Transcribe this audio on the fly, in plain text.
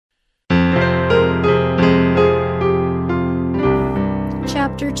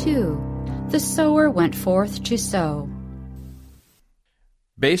Chapter 2. The sower went forth to sow.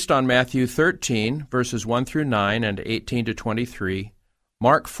 Based on Matthew 13, verses 1 through 9 and 18 to 23,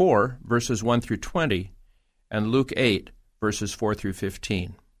 Mark 4, verses 1 through 20, and Luke 8, verses 4 through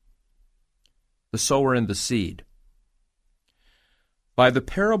 15. The sower and the seed. By the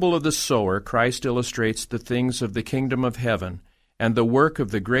parable of the sower, Christ illustrates the things of the kingdom of heaven and the work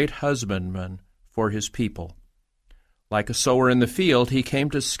of the great husbandman for his people. Like a sower in the field, he came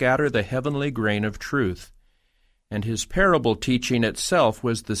to scatter the heavenly grain of truth, and his parable teaching itself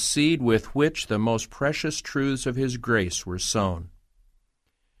was the seed with which the most precious truths of his grace were sown.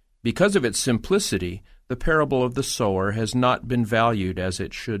 Because of its simplicity, the parable of the sower has not been valued as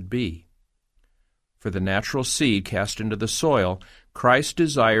it should be. For the natural seed cast into the soil, Christ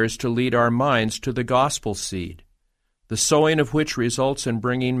desires to lead our minds to the gospel seed, the sowing of which results in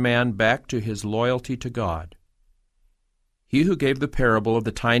bringing man back to his loyalty to God. He who gave the parable of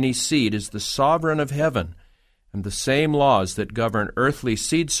the tiny seed is the sovereign of heaven, and the same laws that govern earthly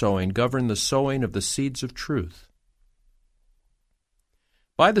seed sowing govern the sowing of the seeds of truth.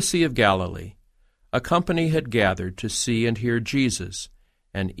 By the Sea of Galilee, a company had gathered to see and hear Jesus,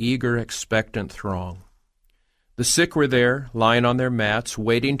 an eager, expectant throng. The sick were there, lying on their mats,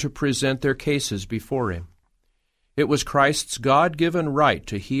 waiting to present their cases before him. It was Christ's God-given right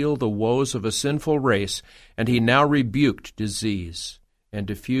to heal the woes of a sinful race, and he now rebuked disease and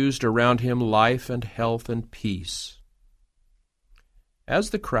diffused around him life and health and peace. As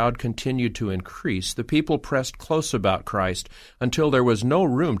the crowd continued to increase, the people pressed close about Christ until there was no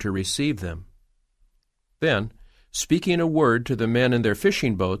room to receive them. Then, speaking a word to the men in their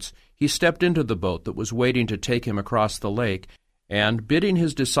fishing boats, he stepped into the boat that was waiting to take him across the lake, and, bidding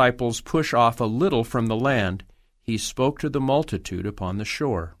his disciples push off a little from the land, he spoke to the multitude upon the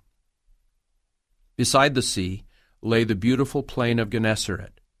shore. Beside the sea lay the beautiful plain of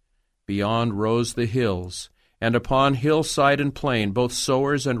Gennesaret. Beyond rose the hills, and upon hillside and plain both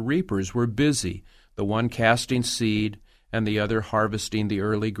sowers and reapers were busy, the one casting seed and the other harvesting the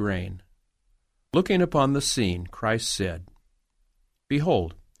early grain. Looking upon the scene, Christ said,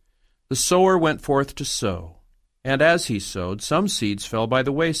 "Behold, the sower went forth to sow, and as he sowed, some seeds fell by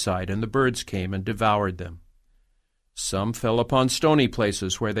the wayside, and the birds came and devoured them. Some fell upon stony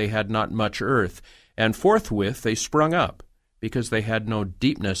places where they had not much earth, and forthwith they sprung up, because they had no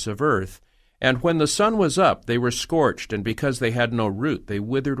deepness of earth. And when the sun was up, they were scorched, and because they had no root, they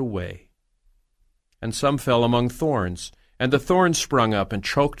withered away. And some fell among thorns, and the thorns sprung up and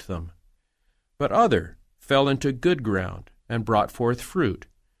choked them. But other fell into good ground, and brought forth fruit,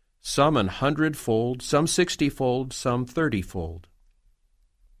 some 100-fold, some 60-fold, some 30-fold.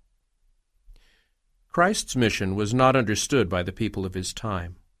 Christ's mission was not understood by the people of his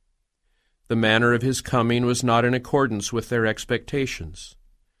time. The manner of his coming was not in accordance with their expectations.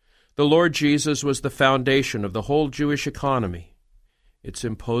 The Lord Jesus was the foundation of the whole Jewish economy. Its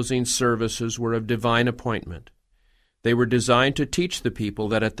imposing services were of divine appointment. They were designed to teach the people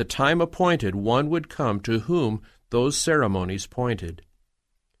that at the time appointed one would come to whom those ceremonies pointed.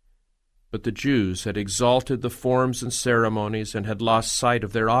 But the Jews had exalted the forms and ceremonies and had lost sight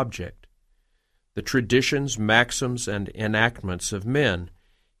of their object. The traditions, maxims, and enactments of men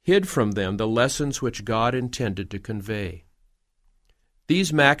hid from them the lessons which God intended to convey.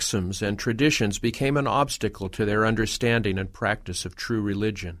 These maxims and traditions became an obstacle to their understanding and practice of true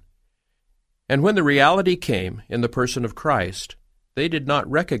religion. And when the reality came in the person of Christ, they did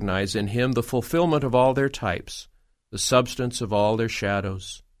not recognize in him the fulfillment of all their types, the substance of all their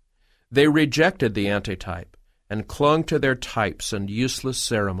shadows. They rejected the antitype and clung to their types and useless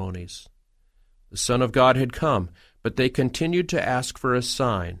ceremonies. The Son of God had come, but they continued to ask for a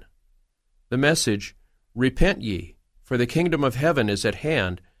sign. The message, "Repent ye, for the kingdom of heaven is at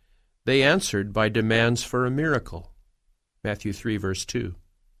hand," they answered by demands for a miracle. Matthew 3, verse 2.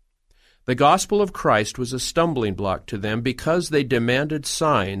 The gospel of Christ was a stumbling block to them because they demanded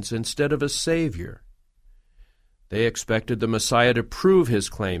signs instead of a Savior. They expected the Messiah to prove his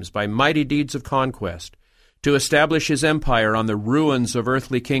claims by mighty deeds of conquest, to establish his empire on the ruins of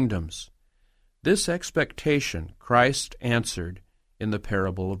earthly kingdoms. This expectation Christ answered in the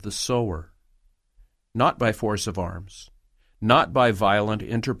parable of the sower. Not by force of arms, not by violent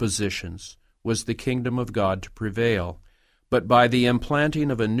interpositions was the kingdom of God to prevail, but by the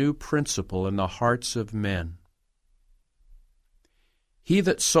implanting of a new principle in the hearts of men. He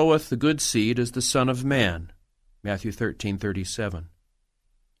that soweth the good seed is the Son of Man. Matthew 13:37.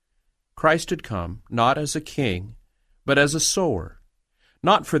 Christ had come, not as a king, but as a sower,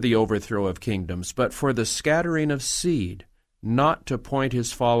 not for the overthrow of kingdoms, but for the scattering of seed, not to point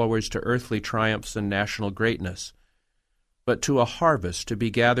his followers to earthly triumphs and national greatness, but to a harvest to be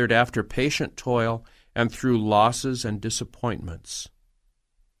gathered after patient toil and through losses and disappointments.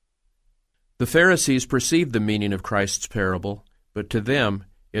 The Pharisees perceived the meaning of Christ's parable, but to them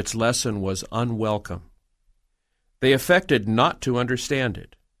its lesson was unwelcome. They affected not to understand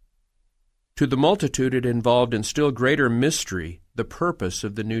it. To the multitude it involved in still greater mystery the purpose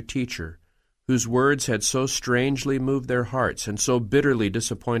of the new teacher, whose words had so strangely moved their hearts and so bitterly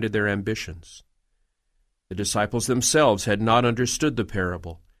disappointed their ambitions. The disciples themselves had not understood the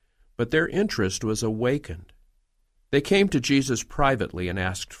parable, but their interest was awakened. They came to Jesus privately and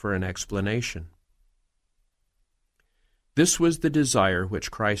asked for an explanation. This was the desire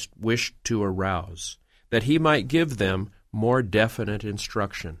which Christ wished to arouse, that he might give them more definite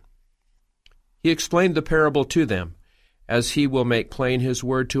instruction. He explained the parable to them, as he will make plain his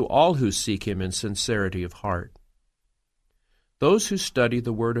word to all who seek him in sincerity of heart. Those who study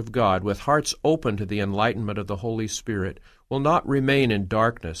the Word of God with hearts open to the enlightenment of the Holy Spirit will not remain in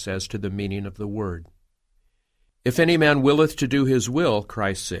darkness as to the meaning of the Word. If any man willeth to do his will,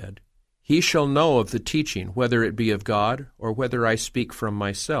 Christ said, he shall know of the teaching, whether it be of God or whether I speak from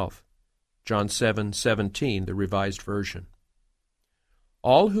myself. John 7:17, the Revised Version.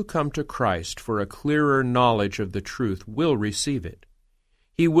 All who come to Christ for a clearer knowledge of the truth will receive it.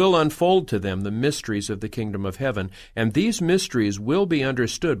 He will unfold to them the mysteries of the kingdom of heaven, and these mysteries will be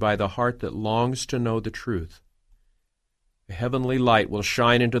understood by the heart that longs to know the truth. The heavenly light will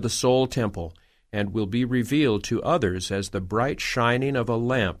shine into the soul temple and will be revealed to others as the bright shining of a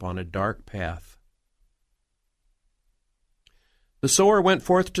lamp on a dark path. The sower went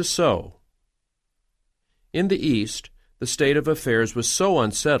forth to sow. In the east, the state of affairs was so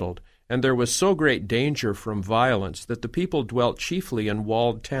unsettled, and there was so great danger from violence, that the people dwelt chiefly in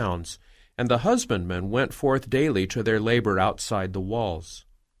walled towns, and the husbandmen went forth daily to their labor outside the walls.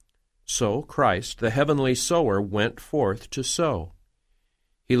 So Christ, the heavenly sower, went forth to sow.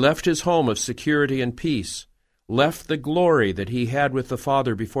 He left his home of security and peace, left the glory that he had with the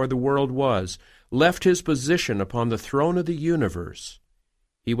Father before the world was, left his position upon the throne of the universe.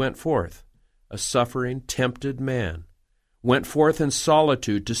 He went forth, a suffering, tempted man, went forth in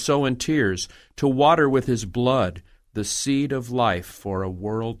solitude to sow in tears, to water with his blood the seed of life for a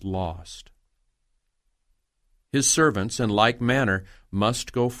world lost. His servants, in like manner,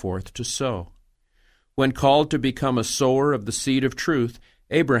 must go forth to sow. When called to become a sower of the seed of truth,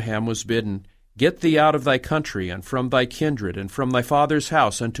 Abraham was bidden, Get thee out of thy country, and from thy kindred, and from thy father's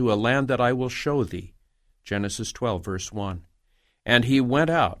house, unto a land that I will show thee. Genesis 12, verse 1. And he went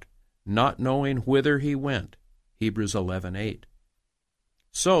out, not knowing whither he went. Hebrews 11:8.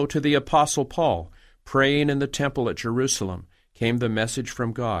 So to the Apostle Paul, praying in the temple at Jerusalem, came the message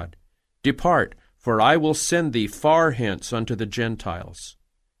from God, Depart, for I will send thee far hence unto the Gentiles.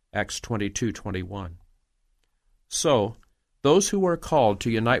 Acts 22:21. So, those who are called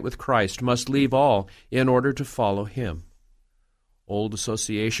to unite with Christ must leave all in order to follow him. Old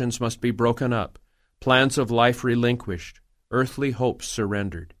associations must be broken up, plans of life relinquished, earthly hopes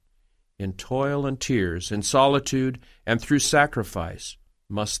surrendered. In toil and tears, in solitude, and through sacrifice,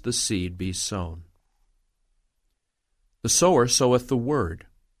 must the seed be sown. The sower soweth the word.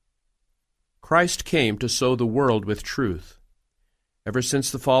 Christ came to sow the world with truth. Ever since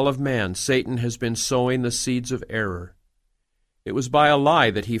the fall of man, Satan has been sowing the seeds of error. It was by a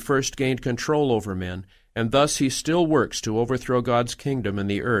lie that he first gained control over men, and thus he still works to overthrow God's kingdom in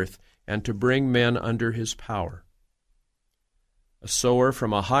the earth and to bring men under his power. A sower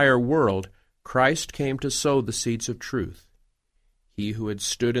from a higher world, Christ came to sow the seeds of truth. He who had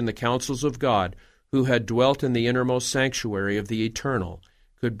stood in the counsels of God, who had dwelt in the innermost sanctuary of the eternal,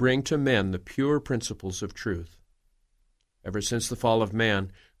 could bring to men the pure principles of truth. Ever since the fall of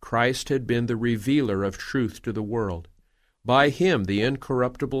man, Christ had been the revealer of truth to the world. By him the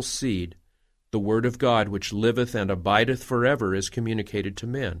incorruptible seed, the word of God which liveth and abideth forever, is communicated to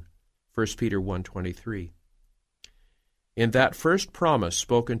men. 1 Peter 1:23. In that first promise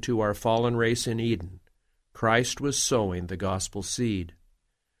spoken to our fallen race in Eden, Christ was sowing the gospel seed.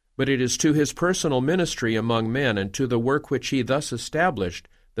 But it is to his personal ministry among men and to the work which he thus established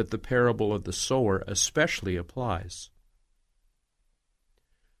that the parable of the sower especially applies.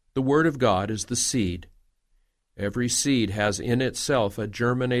 The Word of God is the seed. Every seed has in itself a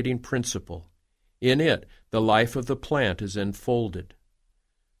germinating principle. In it, the life of the plant is enfolded.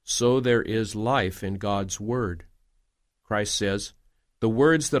 So there is life in God's Word. Christ says, The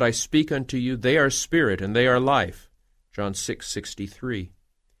words that I speak unto you, they are spirit, and they are life. John 6:63.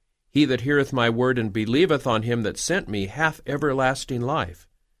 He that heareth my word and believeth on him that sent me hath everlasting life.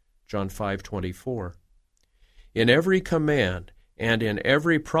 John 5:24. In every command and in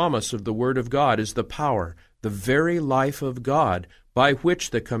every promise of the Word of God is the power, the very life of God, by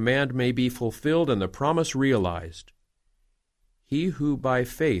which the command may be fulfilled and the promise realized. He who by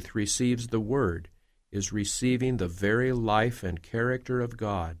faith receives the Word is receiving the very life and character of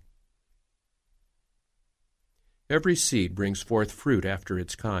God. Every seed brings forth fruit after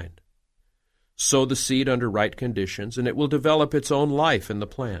its kind. Sow the seed under right conditions, and it will develop its own life in the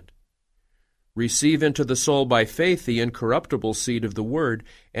plant. Receive into the soul by faith the incorruptible seed of the Word,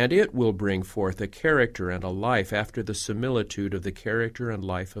 and it will bring forth a character and a life after the similitude of the character and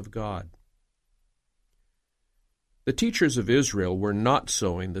life of God. The teachers of Israel were not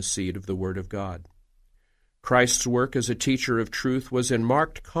sowing the seed of the Word of God. Christ's work as a teacher of truth was in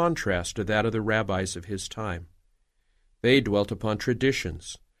marked contrast to that of the rabbis of his time. They dwelt upon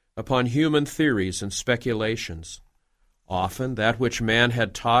traditions, upon human theories and speculations. Often that which man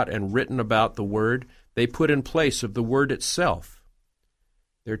had taught and written about the Word they put in place of the Word itself.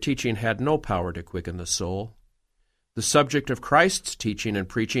 Their teaching had no power to quicken the soul. The subject of Christ's teaching and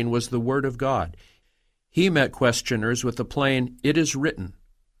preaching was the Word of God. He met questioners with the plain, "It is written.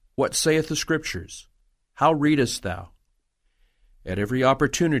 What saith the Scriptures? How readest thou?" At every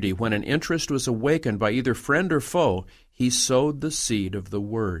opportunity when an interest was awakened by either friend or foe, he sowed the seed of the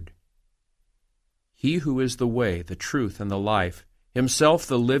Word. He who is the way, the truth, and the life, himself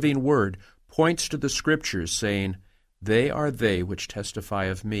the living Word, points to the Scriptures, saying, "They are they which testify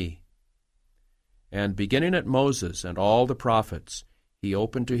of me." And beginning at Moses and all the prophets, he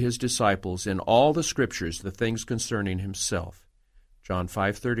opened to his disciples in all the Scriptures the things concerning himself. John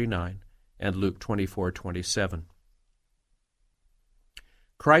 5:39 and Luke 24:27.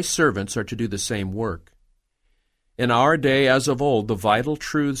 Christ's servants are to do the same work. In our day, as of old, the vital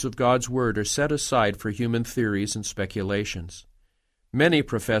truths of God's Word are set aside for human theories and speculations. Many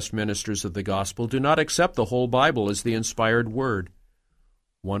professed ministers of the gospel do not accept the whole Bible as the inspired Word.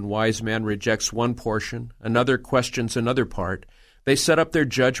 One wise man rejects one portion, another questions another part. They set up their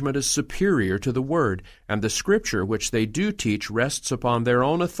judgment as superior to the Word, and the Scripture which they do teach rests upon their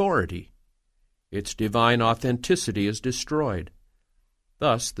own authority. Its divine authenticity is destroyed.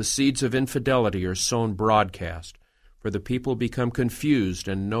 Thus, the seeds of infidelity are sown broadcast, for the people become confused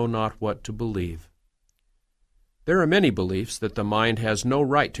and know not what to believe. There are many beliefs that the mind has no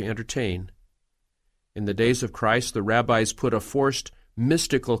right to entertain. In the days of Christ, the rabbis put a forced,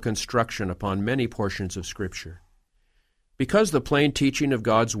 mystical construction upon many portions of Scripture. Because the plain teaching of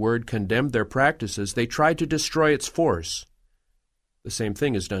God's Word condemned their practices, they tried to destroy its force. The same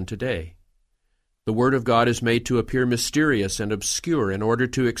thing is done today. The Word of God is made to appear mysterious and obscure in order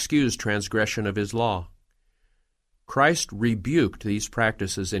to excuse transgression of His law. Christ rebuked these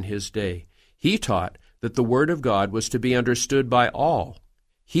practices in His day. He taught that the Word of God was to be understood by all.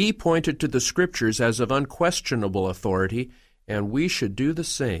 He pointed to the Scriptures as of unquestionable authority, and we should do the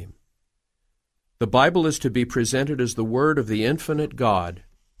same. The Bible is to be presented as the Word of the infinite God,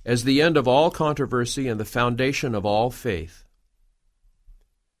 as the end of all controversy and the foundation of all faith.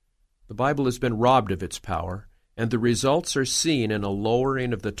 The Bible has been robbed of its power, and the results are seen in a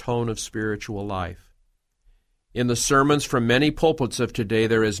lowering of the tone of spiritual life. In the sermons from many pulpits of today,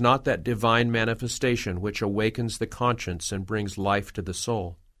 there is not that divine manifestation which awakens the conscience and brings life to the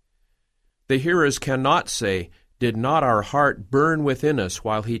soul. The hearers cannot say, "Did not our heart burn within us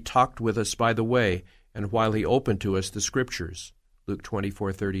while He talked with us by the way, and while He opened to us the Scriptures?" Luke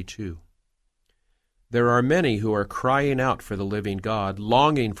 24:32. There are many who are crying out for the living God,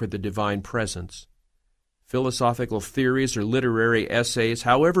 longing for the divine presence. Philosophical theories or literary essays,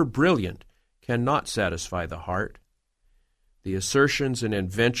 however brilliant, cannot satisfy the heart. The assertions and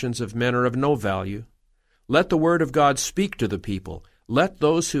inventions of men are of no value. Let the Word of God speak to the people. Let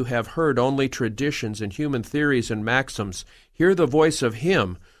those who have heard only traditions and human theories and maxims hear the voice of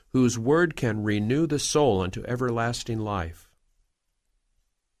Him whose Word can renew the soul unto everlasting life.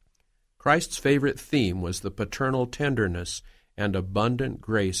 Christ's favorite theme was the paternal tenderness and abundant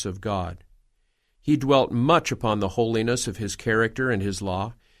grace of God. He dwelt much upon the holiness of His character and His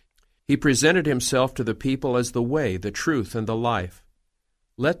law. He presented Himself to the people as the way, the truth, and the life.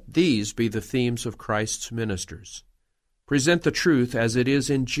 Let these be the themes of Christ's ministers. Present the truth as it is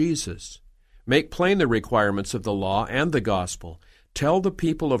in Jesus. Make plain the requirements of the law and the gospel. Tell the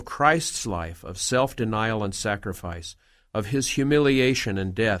people of Christ's life, of self-denial and sacrifice, of His humiliation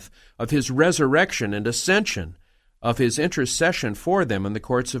and death, of His resurrection and ascension, of His intercession for them in the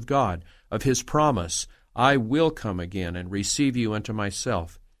courts of God, of His promise, "I will come again and receive you unto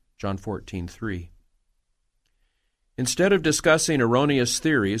myself," John 14:3. Instead of discussing erroneous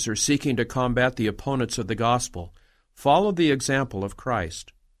theories or seeking to combat the opponents of the gospel, follow the example of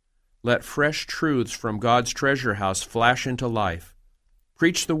Christ. Let fresh truths from God's treasure house flash into life.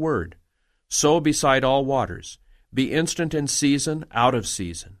 Preach the Word. Sow beside all waters. Be instant in season, out of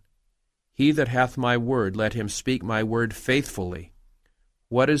season. He that hath my word, let him speak my word faithfully.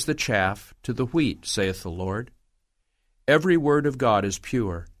 What is the chaff to the wheat, saith the Lord? Every word of God is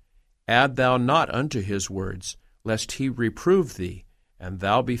pure. Add thou not unto his words, lest he reprove thee, and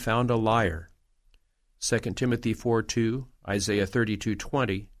thou be found a liar. 2 Timothy 4:2, Isaiah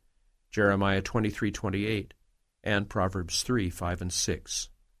 32:20, Jeremiah 23:28, and Proverbs 3:5 and 6.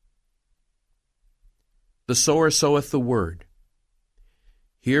 The sower soweth the word.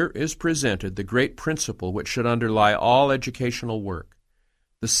 Here is presented the great principle which should underlie all educational work.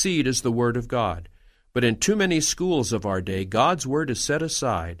 The seed is the word of God, but in too many schools of our day, God's word is set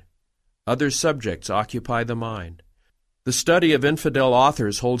aside. Other subjects occupy the mind. The study of infidel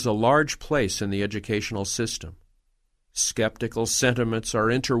authors holds a large place in the educational system. Skeptical sentiments are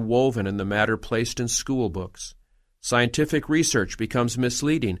interwoven in the matter placed in school books. Scientific research becomes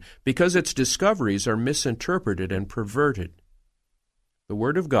misleading because its discoveries are misinterpreted and perverted. The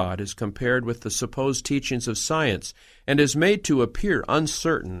Word of God is compared with the supposed teachings of science and is made to appear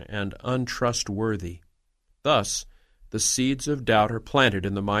uncertain and untrustworthy. Thus, the seeds of doubt are planted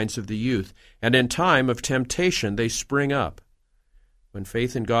in the minds of the youth, and in time of temptation they spring up. When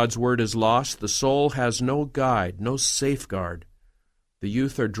faith in God's Word is lost, the soul has no guide, no safeguard. The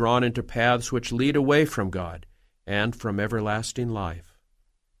youth are drawn into paths which lead away from God and from everlasting life.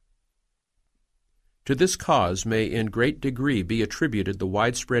 To this cause may in great degree be attributed the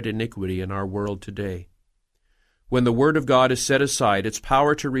widespread iniquity in our world today. When the Word of God is set aside, its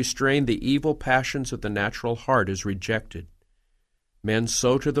power to restrain the evil passions of the natural heart is rejected. Men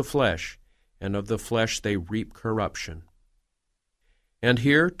sow to the flesh, and of the flesh they reap corruption. And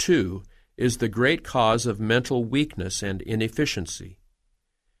here, too, is the great cause of mental weakness and inefficiency.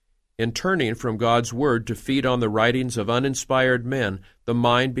 In turning from God's Word to feed on the writings of uninspired men, the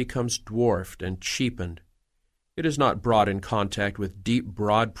mind becomes dwarfed and cheapened. It is not brought in contact with deep,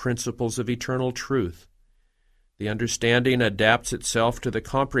 broad principles of eternal truth. The understanding adapts itself to the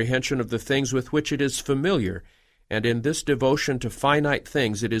comprehension of the things with which it is familiar, and in this devotion to finite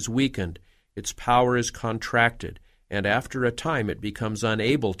things it is weakened, its power is contracted, and after a time it becomes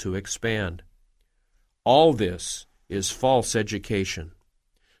unable to expand. All this is false education.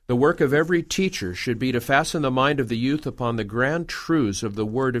 The work of every teacher should be to fasten the mind of the youth upon the grand truths of the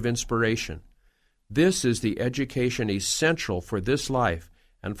word of inspiration. This is the education essential for this life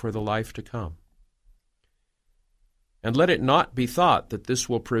and for the life to come. And let it not be thought that this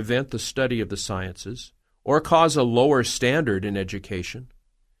will prevent the study of the sciences or cause a lower standard in education.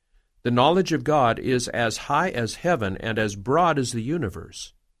 The knowledge of God is as high as heaven and as broad as the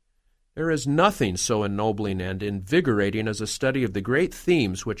universe. There is nothing so ennobling and invigorating as a study of the great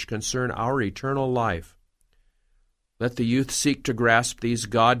themes which concern our eternal life. Let the youth seek to grasp these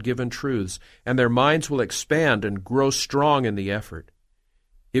God-given truths, and their minds will expand and grow strong in the effort.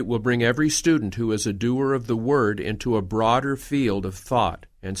 It will bring every student who is a doer of the Word into a broader field of thought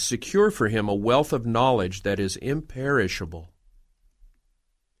and secure for him a wealth of knowledge that is imperishable.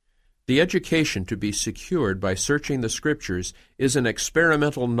 The education to be secured by searching the Scriptures is an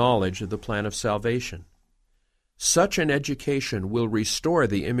experimental knowledge of the plan of salvation. Such an education will restore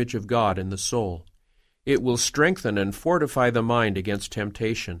the image of God in the soul. It will strengthen and fortify the mind against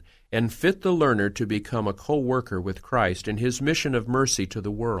temptation and fit the learner to become a co-worker with Christ in his mission of mercy to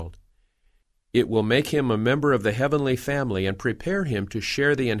the world. It will make him a member of the heavenly family and prepare him to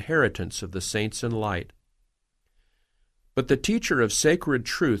share the inheritance of the saints in light. But the teacher of sacred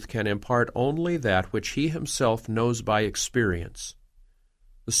truth can impart only that which he himself knows by experience.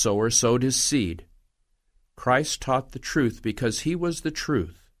 The sower sowed his seed. Christ taught the truth because he was the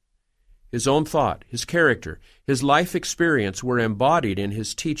truth. His own thought, his character, his life experience were embodied in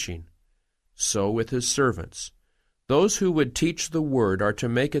his teaching. So with his servants. Those who would teach the word are to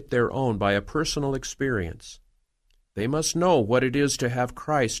make it their own by a personal experience. They must know what it is to have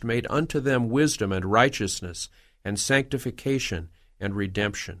Christ made unto them wisdom and righteousness and sanctification and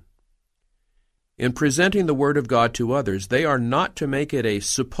redemption. In presenting the Word of God to others, they are not to make it a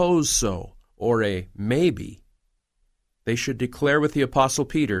suppose so or a maybe. They should declare with the Apostle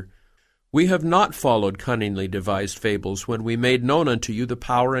Peter, "We have not followed cunningly devised fables when we made known unto you the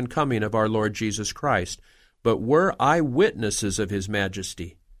power and coming of our Lord Jesus Christ, but were eyewitnesses of his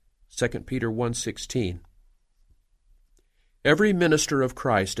majesty." 2 Peter 1:16. Every minister of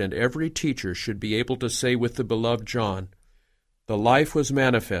Christ and every teacher should be able to say with the beloved John, "The life was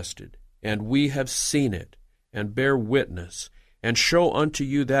manifested, and we have seen it, and bear witness, and show unto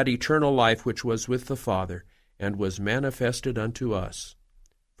you that eternal life which was with the Father, and was manifested unto us."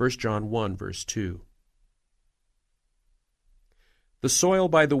 1 John 1, verse 2. The soil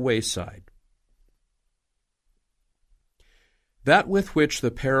by the wayside. That with which the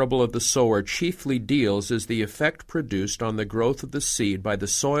parable of the sower chiefly deals is the effect produced on the growth of the seed by the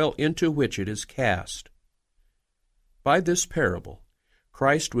soil into which it is cast. By this parable,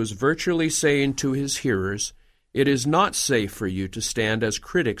 Christ was virtually saying to his hearers, "It is not safe for you to stand as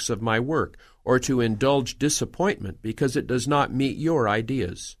critics of my work, or to indulge disappointment because it does not meet your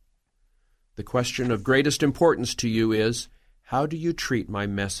ideas. The question of greatest importance to you is, how do you treat my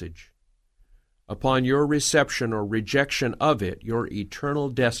message? Upon your reception or rejection of it, your eternal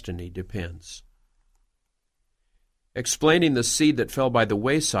destiny depends." Explaining the seed that fell by the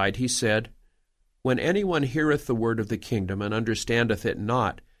wayside, he said, "When anyone heareth the word of the kingdom, and understandeth it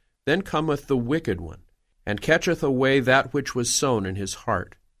not, then cometh the wicked one, and catcheth away that which was sown in his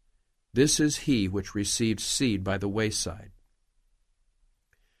heart. This is he which received seed by the wayside."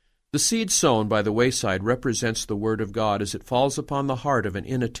 The seed sown by the wayside represents the word of God as it falls upon the heart of an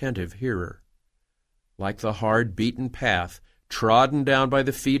inattentive hearer. Like the hard, beaten path, trodden down by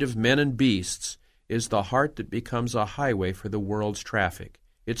the feet of men and beasts, is the heart that becomes a highway for the world's traffic,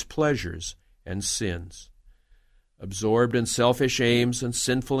 its pleasures and sins. Absorbed in selfish aims and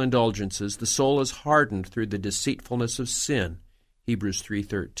sinful indulgences, the soul is hardened through the deceitfulness of sin, Hebrews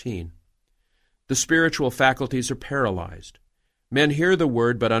 3:13. The spiritual faculties are paralyzed. Men hear the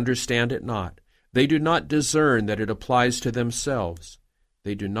word but understand it not. They do not discern that it applies to themselves.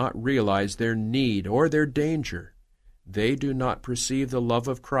 They do not realize their need or their danger. They do not perceive the love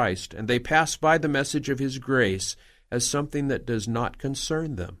of Christ, and they pass by the message of his grace as something that does not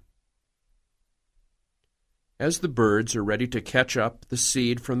concern them. As the birds are ready to catch up the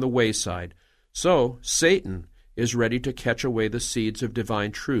seed from the wayside, so Satan is ready to catch away the seeds of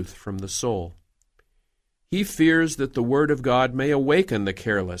divine truth from the soul. He fears that the word of God may awaken the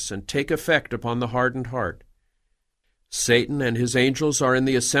careless and take effect upon the hardened heart. Satan and his angels are in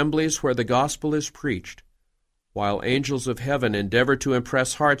the assemblies where the gospel is preached. While angels of heaven endeavor to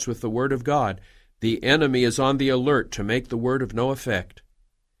impress hearts with the word of God, the enemy is on the alert to make the word of no effect.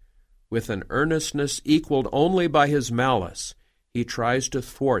 With an earnestness equaled only by his malice, he tries to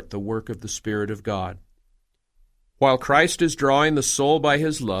thwart the work of the Spirit of God. While Christ is drawing the soul by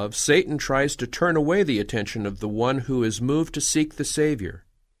his love, Satan tries to turn away the attention of the one who is moved to seek the Savior.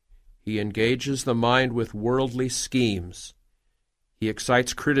 He engages the mind with worldly schemes. He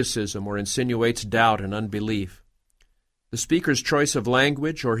excites criticism or insinuates doubt and unbelief. The speaker's choice of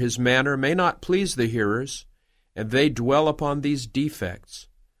language or his manner may not please the hearers, and they dwell upon these defects.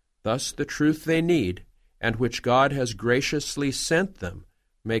 Thus the truth they need, and which God has graciously sent them,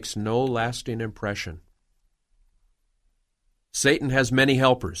 makes no lasting impression. Satan has many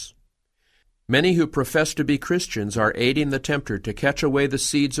helpers. Many who profess to be Christians are aiding the tempter to catch away the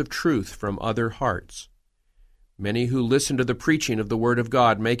seeds of truth from other hearts. Many who listen to the preaching of the Word of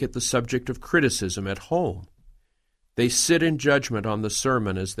God make it the subject of criticism at home. They sit in judgment on the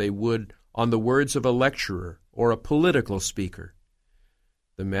sermon as they would on the words of a lecturer or a political speaker.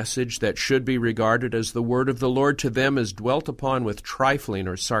 The message that should be regarded as the word of the Lord to them is dwelt upon with trifling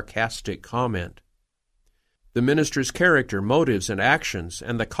or sarcastic comment. The minister's character, motives, and actions,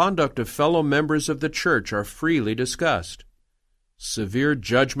 and the conduct of fellow members of the church are freely discussed. Severe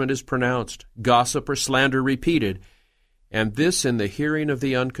judgment is pronounced, gossip or slander repeated, and this in the hearing of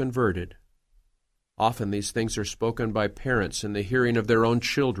the unconverted. Often these things are spoken by parents in the hearing of their own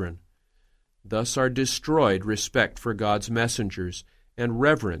children. Thus are destroyed respect for God's messengers and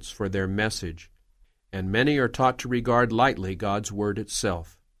reverence for their message, and many are taught to regard lightly God's word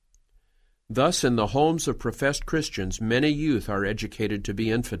itself. Thus, in the homes of professed Christians, many youth are educated to be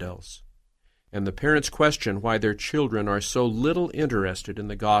infidels, and the parents question why their children are so little interested in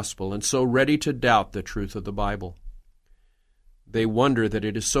the gospel and so ready to doubt the truth of the Bible. They wonder that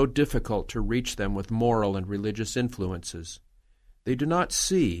it is so difficult to reach them with moral and religious influences. They do not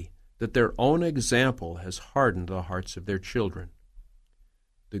see that their own example has hardened the hearts of their children.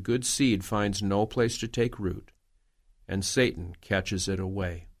 The good seed finds no place to take root, and Satan catches it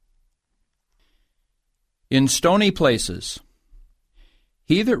away. In stony places.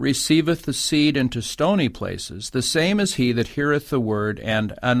 He that receiveth the seed into stony places, the same is he that heareth the word,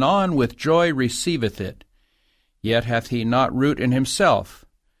 and anon with joy receiveth it. Yet hath he not root in himself,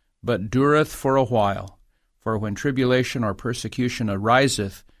 but dureth for a while. For when tribulation or persecution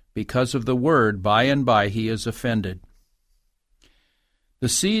ariseth because of the word, by and by he is offended. The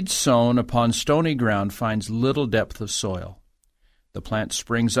seed sown upon stony ground finds little depth of soil. The plant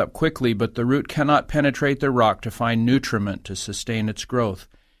springs up quickly, but the root cannot penetrate the rock to find nutriment to sustain its growth,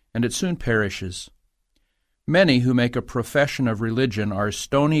 and it soon perishes. Many who make a profession of religion are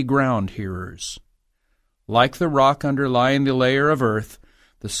stony ground hearers. Like the rock underlying the layer of earth,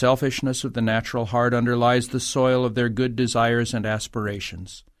 The selfishness of the natural heart underlies the soil of their good desires and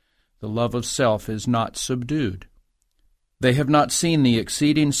aspirations. The love of self is not subdued. They have not seen the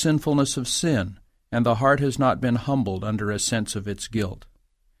exceeding sinfulness of sin, and the heart has not been humbled under a sense of its guilt.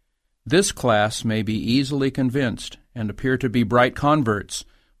 This class may be easily convinced and appear to be bright converts,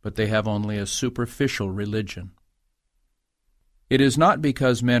 but they have only a superficial religion. It is not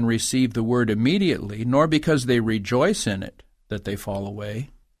because men receive the word immediately, nor because they rejoice in it, that they fall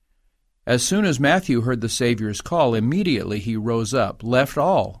away. As soon as Matthew heard the Savior's call, immediately he rose up, left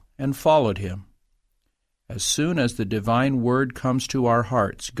all, and followed him. As soon as the divine word comes to our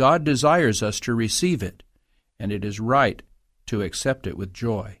hearts, God desires us to receive it, and it is right to accept it with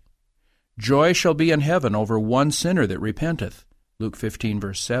joy. Joy shall be in heaven over one sinner that repenteth, Luke 15,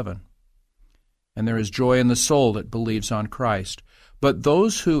 verse 7. And there is joy in the soul that believes on Christ. But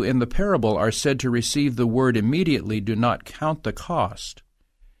those who in the parable are said to receive the word immediately do not count the cost.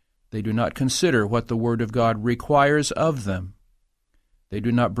 They do not consider what the word of God requires of them. They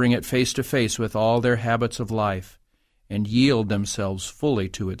do not bring it face to face with all their habits of life and yield themselves fully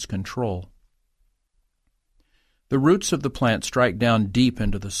to its control. The roots of the plant strike down deep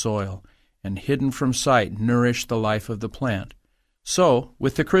into the soil, and hidden from sight nourish the life of the plant. So,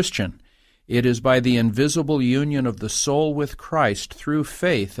 with the Christian, it is by the invisible union of the soul with Christ through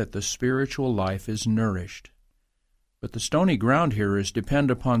faith that the spiritual life is nourished. But the stony ground hearers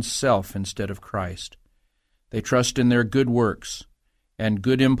depend upon self instead of Christ. They trust in their good works and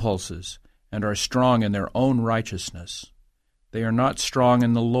good impulses and are strong in their own righteousness. They are not strong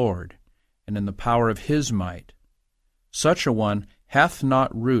in the Lord and in the power of His might. Such a one hath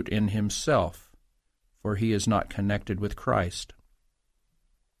not root in himself, for he is not connected with Christ.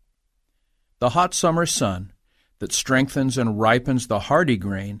 The hot summer sun, that strengthens and ripens the hardy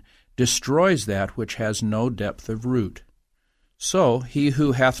grain, destroys that which has no depth of root. So he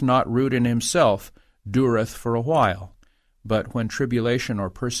who hath not root in himself dureth for a while, but when tribulation or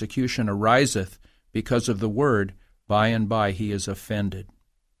persecution ariseth because of the word, by and by he is offended.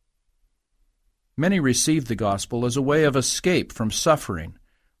 Many receive the gospel as a way of escape from suffering,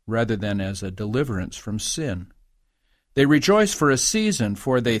 rather than as a deliverance from sin. They rejoice for a season,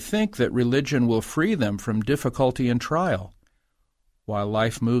 for they think that religion will free them from difficulty and trial. While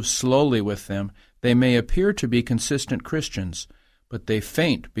life moves slowly with them, they may appear to be consistent Christians, but they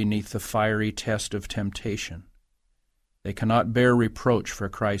faint beneath the fiery test of temptation. They cannot bear reproach for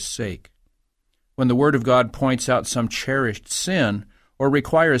Christ's sake. When the Word of God points out some cherished sin, or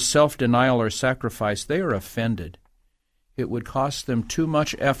requires self-denial or sacrifice, they are offended. It would cost them too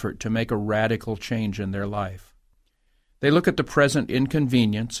much effort to make a radical change in their life. They look at the present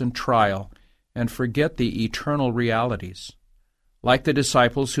inconvenience and trial and forget the eternal realities. Like the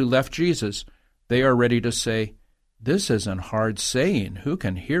disciples who left Jesus, they are ready to say, "This is an hard saying. Who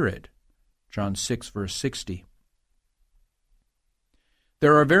can hear it?" John 6, verse 60.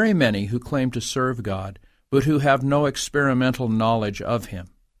 There are very many who claim to serve God, but who have no experimental knowledge of Him.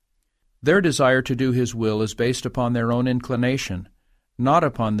 Their desire to do His will is based upon their own inclination, not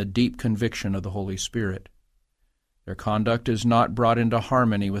upon the deep conviction of the Holy Spirit. Their conduct is not brought into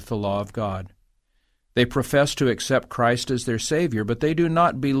harmony with the law of God. They profess to accept Christ as their Savior, but they do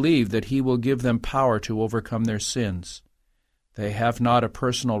not believe that He will give them power to overcome their sins. They have not a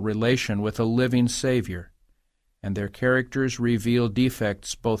personal relation with a living Savior, and their characters reveal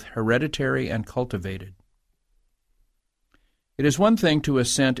defects both hereditary and cultivated. It is one thing to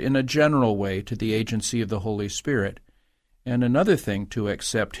assent in a general way to the agency of the Holy Spirit, and another thing to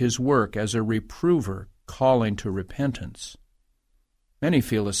accept His work as a reprover calling to repentance. Many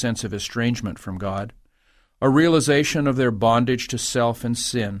feel a sense of estrangement from God, a realization of their bondage to self and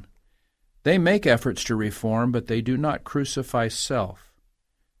sin. They make efforts to reform, but they do not crucify self.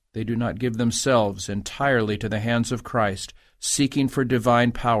 They do not give themselves entirely to the hands of Christ, seeking for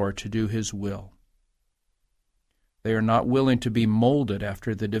divine power to do His will. They are not willing to be molded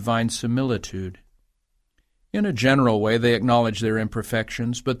after the divine similitude. In a general way, they acknowledge their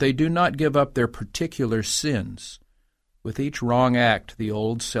imperfections, but they do not give up their particular sins. With each wrong act, the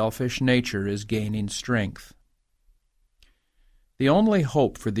old selfish nature is gaining strength. The only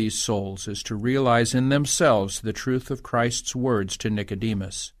hope for these souls is to realize in themselves the truth of Christ's words to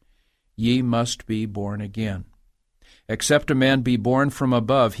Nicodemus, "Ye must be born again. Except a man be born from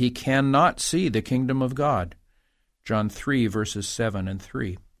above, he cannot see the kingdom of God." John 3, verses 7 and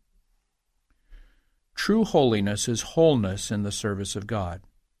 3. True holiness is wholeness in the service of God.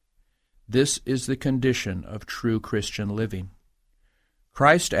 This is the condition of true Christian living.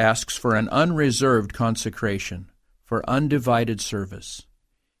 Christ asks for an unreserved consecration, for undivided service.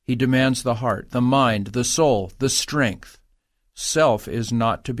 He demands the heart, the mind, the soul, the strength. Self is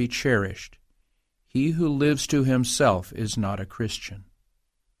not to be cherished. He who lives to himself is not a Christian.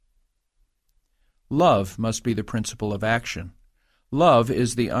 Love must be the principle of action. Love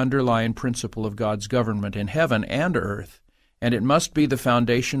is the underlying principle of God's government in heaven and earth, and it must be the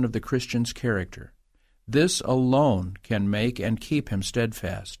foundation of the Christian's character. This alone can make and keep him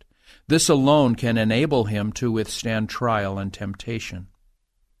steadfast. This alone can enable him to withstand trial and temptation.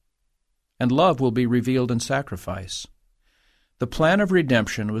 And love will be revealed in sacrifice. The plan of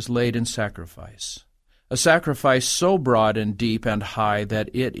redemption was laid in sacrifice, a sacrifice so broad and deep and high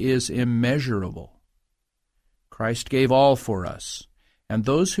that it is immeasurable. Christ gave all for us, and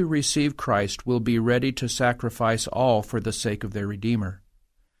those who receive Christ will be ready to sacrifice all for the sake of their Redeemer.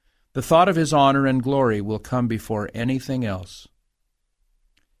 The thought of his honor and glory will come before anything else.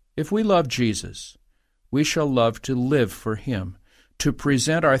 If we love Jesus, we shall love to live for him, to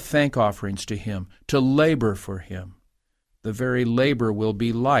present our thank offerings to him, to labor for him. The very labor will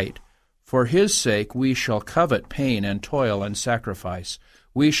be light. For his sake we shall covet pain and toil and sacrifice.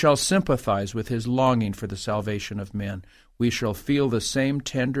 We shall sympathize with his longing for the salvation of men. We shall feel the same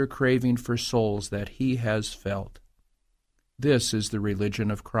tender craving for souls that he has felt. This is the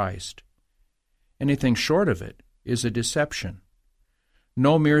religion of Christ. Anything short of it is a deception.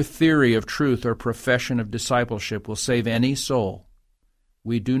 No mere theory of truth or profession of discipleship will save any soul.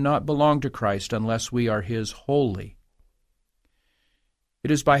 We do not belong to Christ unless we are his wholly. It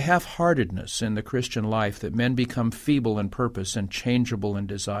is by half-heartedness in the Christian life that men become feeble in purpose and changeable in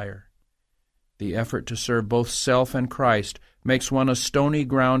desire. The effort to serve both self and Christ makes one a stony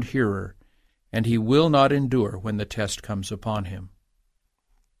ground hearer, and he will not endure when the test comes upon him.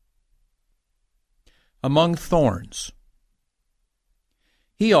 Among thorns.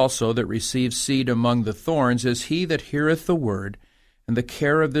 He also that receives seed among the thorns is he that heareth the word, and the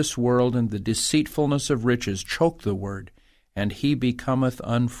care of this world and the deceitfulness of riches choke the word, and he becometh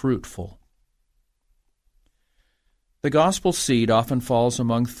unfruitful. The gospel seed often falls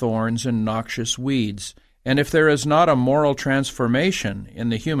among thorns and noxious weeds, and if there is not a moral transformation in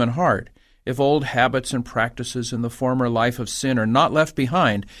the human heart, if old habits and practices in the former life of sin are not left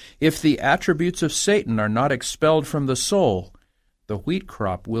behind, if the attributes of Satan are not expelled from the soul, the wheat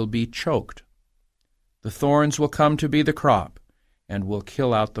crop will be choked. The thorns will come to be the crop, and will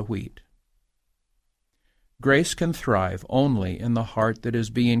kill out the wheat. Grace can thrive only in the heart that is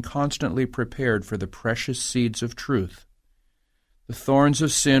being constantly prepared for the precious seeds of truth. The thorns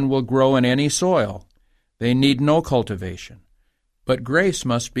of sin will grow in any soil. They need no cultivation. But grace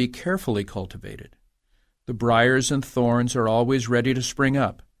must be carefully cultivated. The briars and thorns are always ready to spring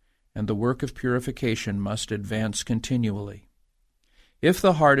up, and the work of purification must advance continually. If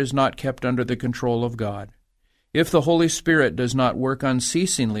the heart is not kept under the control of God, if the Holy Spirit does not work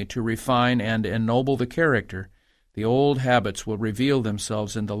unceasingly to refine and ennoble the character, the old habits will reveal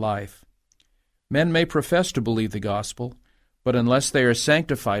themselves in the life. Men may profess to believe the gospel, but unless they are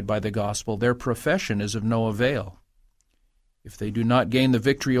sanctified by the gospel, their profession is of no avail. If they do not gain the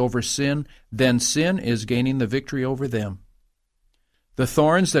victory over sin, then sin is gaining the victory over them. The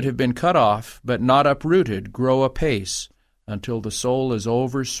thorns that have been cut off but not uprooted grow apace until the soul is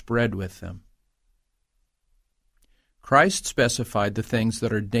overspread with them. Christ specified the things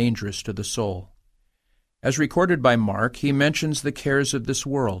that are dangerous to the soul. As recorded by Mark, he mentions the cares of this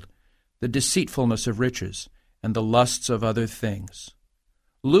world, the deceitfulness of riches, and the lusts of other things.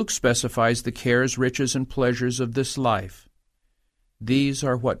 Luke specifies the cares, riches, and pleasures of this life. These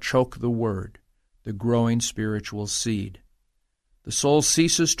are what choke the word, the growing spiritual seed. The soul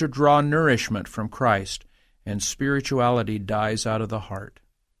ceases to draw nourishment from Christ, and spirituality dies out of the heart.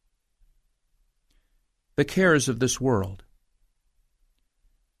 The cares of this world.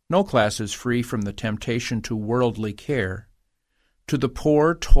 No class is free from the temptation to worldly care. To the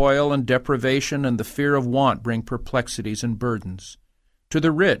poor, toil and deprivation and the fear of want bring perplexities and burdens. To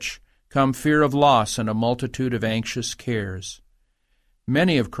the rich come fear of loss and a multitude of anxious cares.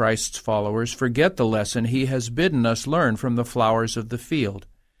 Many of Christ's followers forget the lesson he has bidden us learn from the flowers of the field.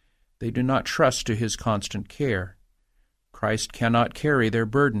 They do not trust to his constant care. Christ cannot carry their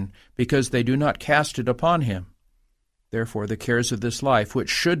burden, because they do not cast it upon him. Therefore the cares of this life, which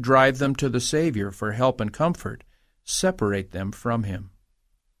should drive them to the Savior for help and comfort, separate them from him.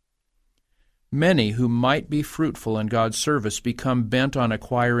 Many who might be fruitful in God's service become bent on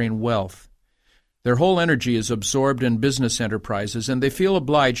acquiring wealth. Their whole energy is absorbed in business enterprises, and they feel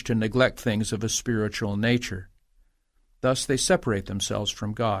obliged to neglect things of a spiritual nature. Thus they separate themselves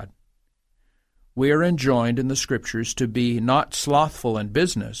from God. We are enjoined in the Scriptures to be not slothful in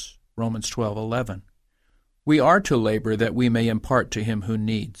business, Romans 12:11. We are to labor that we may impart to him who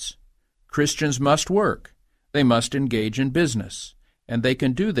needs. Christians must work. They must engage in business, and they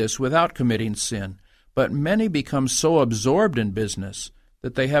can do this without committing sin. But many become so absorbed in business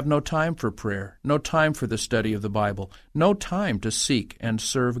that they have no time for prayer, no time for the study of the Bible, no time to seek and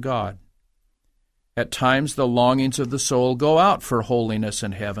serve God. At times the longings of the soul go out for holiness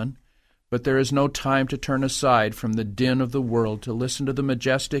and heaven, but there is no time to turn aside from the din of the world to listen to the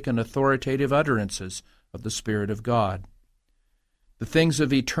majestic and authoritative utterances of the Spirit of God. The things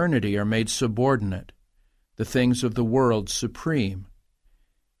of eternity are made subordinate, the things of the world supreme.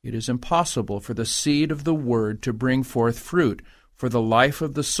 It is impossible for the seed of the Word to bring forth fruit, for the life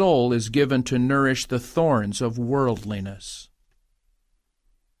of the soul is given to nourish the thorns of worldliness.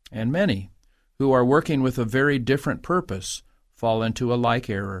 And many, who are working with a very different purpose, fall into a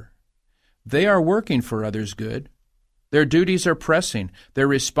like error. They are working for others' good. Their duties are pressing, their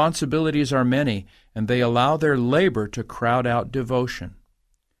responsibilities are many, and they allow their labor to crowd out devotion.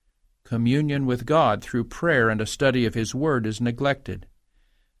 Communion with God through prayer and a study of His Word is neglected.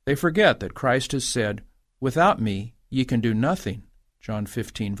 They forget that Christ has said, "Without me ye can do nothing," John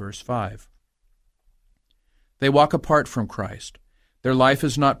 15, verse 5. They walk apart from Christ. Their life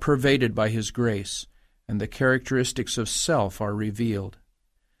is not pervaded by His grace, and the characteristics of self are revealed.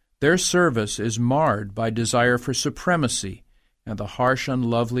 Their service is marred by desire for supremacy and the harsh,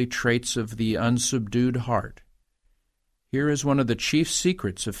 unlovely traits of the unsubdued heart. Here is one of the chief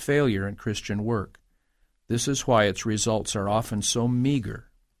secrets of failure in Christian work. This is why its results are often so meager.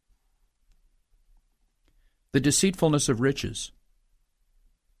 The deceitfulness of riches.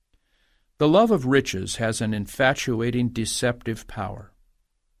 The love of riches has an infatuating, deceptive power.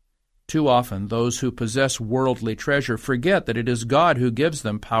 Too often, those who possess worldly treasure forget that it is God who gives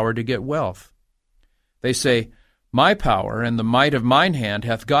them power to get wealth. They say, "My power and the might of mine hand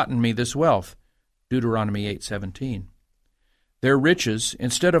hath gotten me this wealth," Deuteronomy 8:17. Their riches,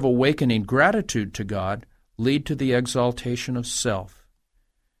 instead of awakening gratitude to God, lead to the exaltation of self.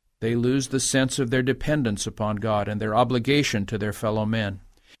 They lose the sense of their dependence upon God and their obligation to their fellow men.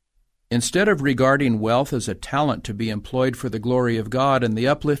 Instead of regarding wealth as a talent to be employed for the glory of God and the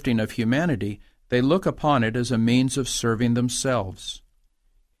uplifting of humanity, they look upon it as a means of serving themselves.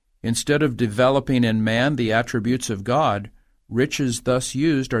 Instead of developing in man the attributes of God, riches thus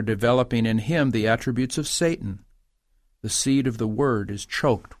used are developing in him the attributes of Satan. The seed of the Word is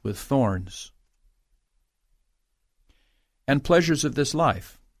choked with thorns. And pleasures of this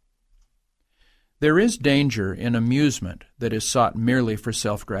life. There is danger in amusement that is sought merely for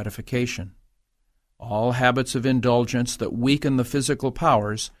self-gratification. All habits of indulgence that weaken the physical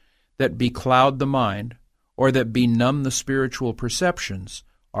powers, that becloud the mind, or that benumb the spiritual perceptions,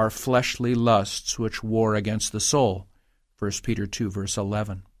 are fleshly lusts which war against the soul. 1 Peter 2, verse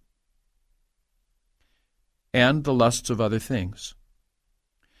 11. And the lusts of other things.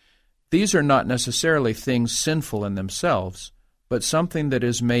 These are not necessarily things sinful in themselves, but something that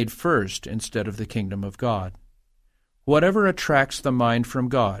is made first instead of the kingdom of God. Whatever attracts the mind from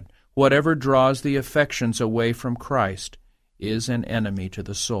God, whatever draws the affections away from Christ, is an enemy to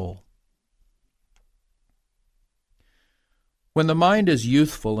the soul. When the mind is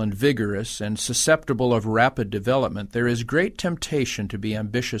youthful and vigorous and susceptible of rapid development, there is great temptation to be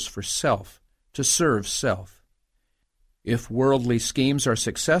ambitious for self, to serve self. If worldly schemes are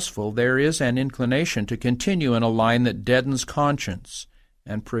successful, there is an inclination to continue in a line that deadens conscience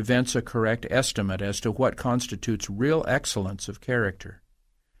and prevents a correct estimate as to what constitutes real excellence of character.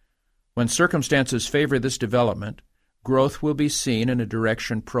 When circumstances favor this development, growth will be seen in a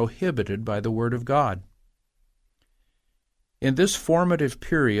direction prohibited by the Word of God. In this formative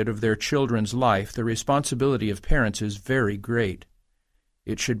period of their children's life, the responsibility of parents is very great.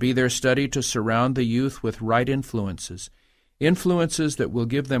 It should be their study to surround the youth with right influences that will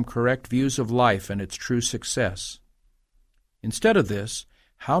give them correct views of life and its true success. Instead of this,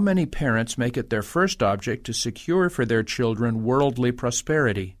 how many parents make it their first object to secure for their children worldly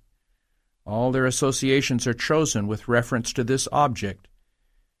prosperity? All their associations are chosen with reference to this object.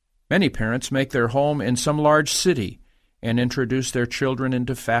 Many parents make their home in some large city and introduce their children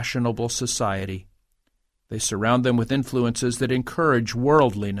into fashionable society. They surround them with influences that encourage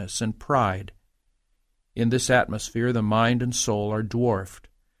worldliness and pride. In this atmosphere, the mind and soul are dwarfed.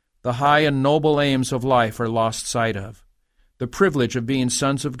 The high and noble aims of life are lost sight of. The privilege of being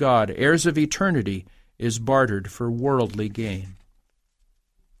sons of God, heirs of eternity, is bartered for worldly gain.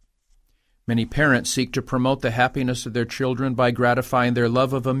 Many parents seek to promote the happiness of their children by gratifying their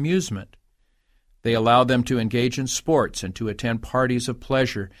love of amusement. They allow them to engage in sports and to attend parties of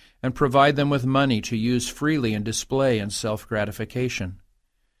pleasure and provide them with money to use freely in display and self-gratification.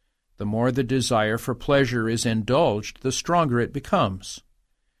 The more the desire for pleasure is indulged, the stronger it becomes.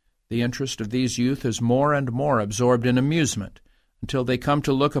 The interest of these youth is more and more absorbed in amusement, until they come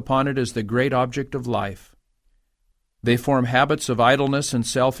to look upon it as the great object of life. They form habits of idleness and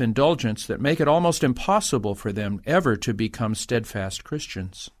self-indulgence that make it almost impossible for them ever to become steadfast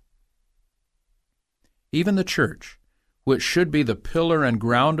Christians. Even the church, which should be the pillar and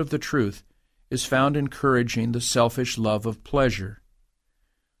ground of the truth, is found encouraging the selfish love of pleasure.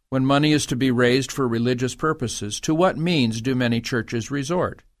 When money is to be raised for religious purposes, to what means do many churches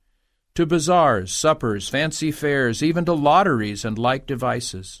resort? To bazaars, suppers, fancy fairs, even to lotteries and like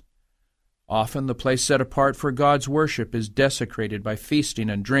devices. Often the place set apart for God's worship is desecrated by feasting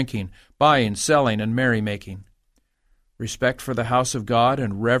and drinking, buying, selling, and merrymaking. Respect for the house of God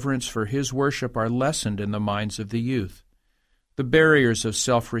and reverence for His worship are lessened in the minds of the youth. The barriers of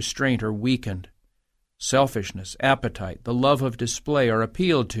self-restraint are weakened. Selfishness, appetite, the love of display are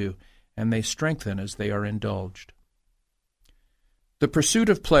appealed to, and they strengthen as they are indulged. The pursuit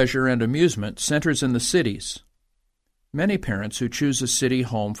of pleasure and amusement centers in the cities. Many parents who choose a city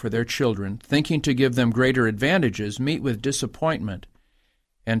home for their children, thinking to give them greater advantages, meet with disappointment,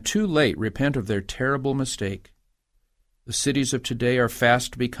 and too late repent of their terrible mistake. The cities of today are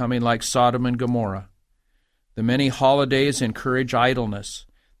fast becoming like Sodom and Gomorrah. The many holidays encourage idleness.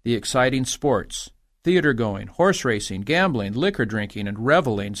 The exciting sports, theater-going, horse racing, gambling, liquor drinking, and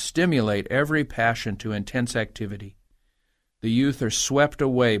reveling stimulate every passion to intense activity. The youth are swept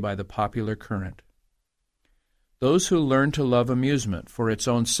away by the popular current. Those who learn to love amusement for its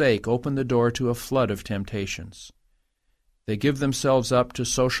own sake open the door to a flood of temptations. They give themselves up to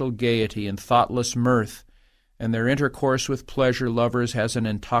social gaiety and thoughtless mirth, and their intercourse with pleasure lovers has an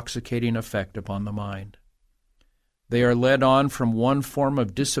intoxicating effect upon the mind. They are led on from one form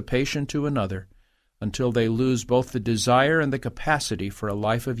of dissipation to another, until they lose both the desire and the capacity for a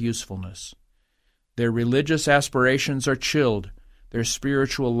life of usefulness. Their religious aspirations are chilled, their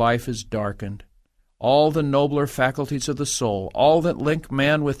spiritual life is darkened. All the nobler faculties of the soul, all that link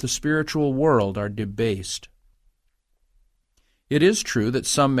man with the spiritual world, are debased. It is true that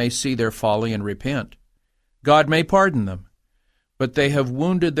some may see their folly and repent. God may pardon them, but they have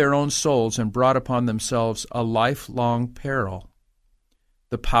wounded their own souls and brought upon themselves a lifelong peril.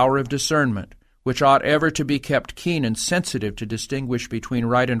 The power of discernment, which ought ever to be kept keen and sensitive to distinguish between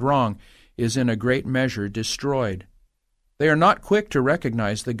right and wrong, is in a great measure destroyed. They are not quick to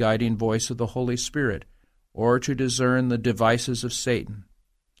recognize the guiding voice of the Holy Spirit, or to discern the devices of Satan.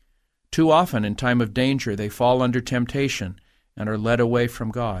 Too often in time of danger they fall under temptation and are led away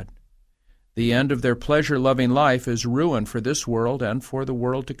from God. The end of their pleasure-loving life is ruin for this world and for the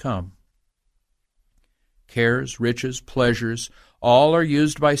world to come. Cares, riches, pleasures, all are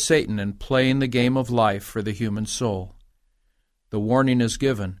used by Satan in playing the game of life for the human soul. The warning is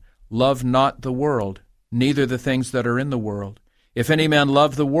given, "Love not the world, neither the things that are in the world. If any man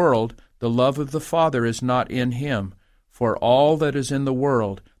love the world, the love of the Father is not in him. For all that is in the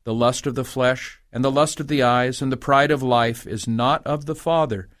world, the lust of the flesh, and the lust of the eyes, and the pride of life, is not of the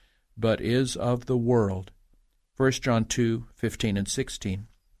Father, but is of the world." 1 John 2:15 and 16.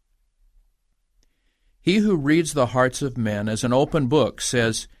 He who reads the hearts of men as an open book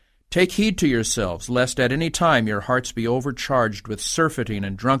says, "Take heed to yourselves, lest at any time your hearts be overcharged with surfeiting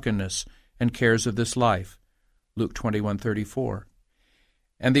and drunkenness and cares of this life." Luke 21:34.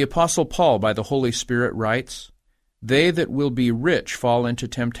 And the Apostle Paul, by the Holy Spirit, writes, "They that will be rich fall into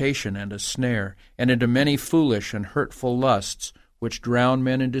temptation and a snare, and into many foolish and hurtful lusts, which drown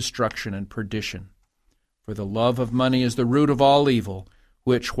men in destruction and perdition. For the love of money is the root of all evil,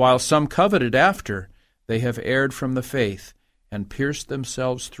 which, while some coveted after, they have erred from the faith, and pierced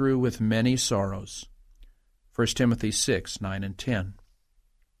themselves through with many sorrows." 1 Timothy 6:9 and 10.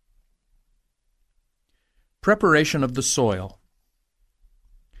 Preparation of the soil.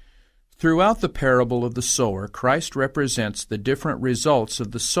 Throughout the parable of the sower, Christ represents the different results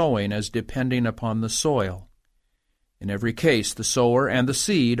of the sowing as depending upon the soil. In every case, the sower and the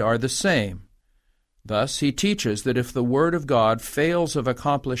seed are the same. Thus, he teaches that if the Word of God fails of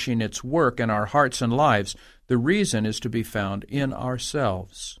accomplishing its work in our hearts and lives, the reason is to be found in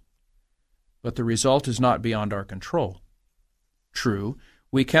ourselves. But the result is not beyond our control. True,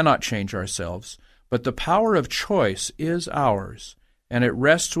 we cannot change ourselves, but the power of choice is ours, and it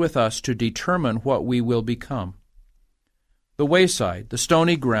rests with us to determine what we will become. The wayside, the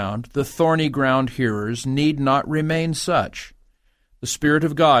stony ground, the thorny ground hearers need not remain such. The Spirit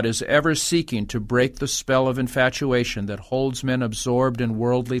of God is ever seeking to break the spell of infatuation that holds men absorbed in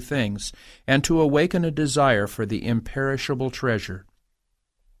worldly things, and to awaken a desire for the imperishable treasure.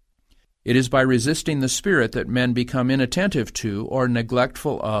 It is by resisting the Spirit that men become inattentive to or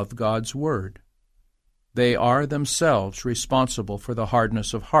neglectful of God's Word. They are themselves responsible for the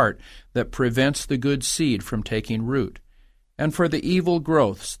hardness of heart that prevents the good seed from taking root, and for the evil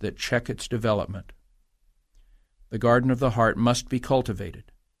growths that check its development. The garden of the heart must be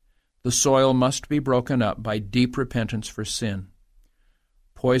cultivated. The soil must be broken up by deep repentance for sin.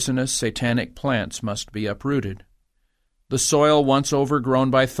 Poisonous, satanic plants must be uprooted. The soil once overgrown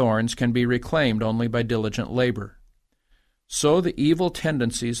by thorns can be reclaimed only by diligent labor. So the evil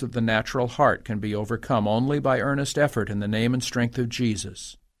tendencies of the natural heart can be overcome only by earnest effort in the name and strength of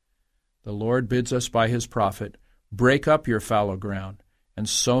Jesus. The Lord bids us by His prophet, "Break up your fallow ground, and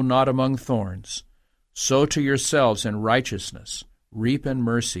sow not among thorns. Sow to yourselves in righteousness, reap in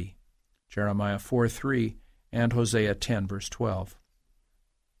mercy." Jeremiah 4:3 and Hosea 10, verse 12.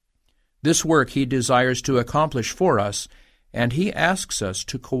 This work He desires to accomplish for us, and He asks us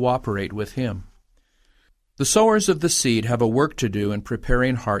to cooperate with Him. The sowers of the seed have a work to do in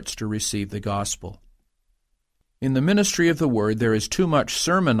preparing hearts to receive the gospel. In the ministry of the Word there is too much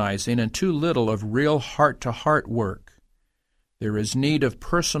sermonizing and too little of real heart-to-heart work. There is need of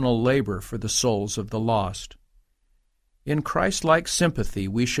personal labor for the souls of the lost. In Christ-like sympathy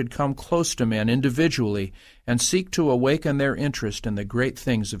we should come close to men individually and seek to awaken their interest in the great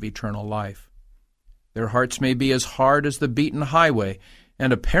things of eternal life. Their hearts may be as hard as the beaten highway,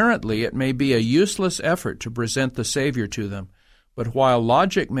 and apparently it may be a useless effort to present the Savior to them, but while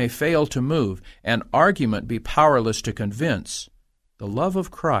logic may fail to move and argument be powerless to convince, the love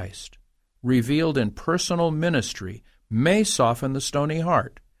of Christ, revealed in personal ministry, may soften the stony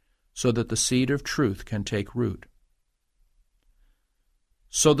heart, so that the seed of truth can take root.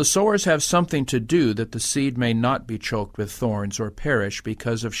 So the sowers have something to do that the seed may not be choked with thorns or perish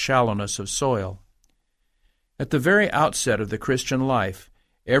because of shallowness of soil. At the very outset of the Christian life,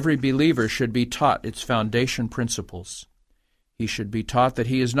 every believer should be taught its foundation principles. He should be taught that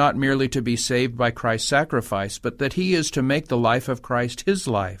he is not merely to be saved by Christ's sacrifice, but that he is to make the life of Christ his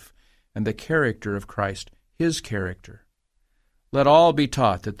life, and the character of Christ his character. Let all be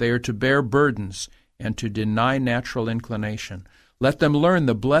taught that they are to bear burdens and to deny natural inclination. Let them learn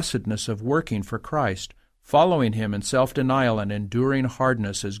the blessedness of working for Christ, following Him in self-denial and enduring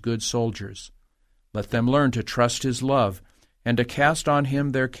hardness as good soldiers. Let them learn to trust His love and to cast on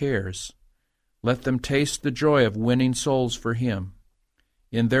Him their cares. Let them taste the joy of winning souls for Him.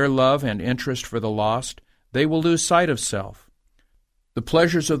 In their love and interest for the lost, they will lose sight of self. The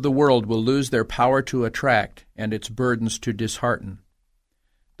pleasures of the world will lose their power to attract and its burdens to dishearten.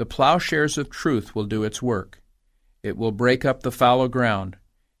 The plowshares of truth will do its work. It will break up the fallow ground.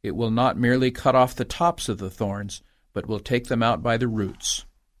 It will not merely cut off the tops of the thorns, but will take them out by the roots.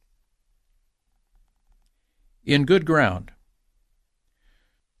 In good ground.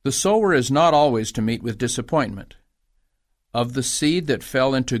 The sower is not always to meet with disappointment. Of the seed that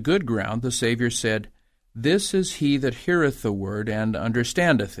fell into good ground, the Savior said, "This is he that heareth the word, and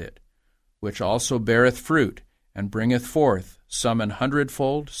understandeth it, which also beareth fruit, and bringeth forth, some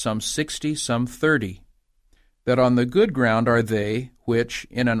 100-fold, some 60, some 30. That on the good ground are they, which,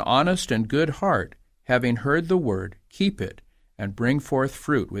 in an honest and good heart, having heard the word, keep it, and bring forth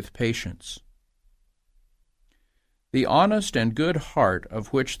fruit with patience." The honest and good heart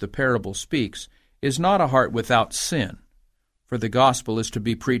of which the parable speaks is not a heart without sin, for the gospel is to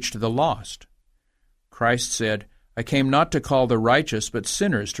be preached to the lost. Christ said, "I came not to call the righteous, but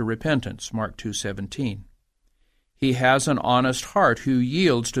sinners to repentance," Mark 2:17. He has an honest heart who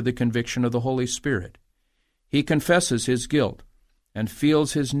yields to the conviction of the Holy Spirit. He confesses his guilt and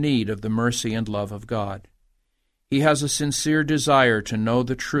feels his need of the mercy and love of God. He has a sincere desire to know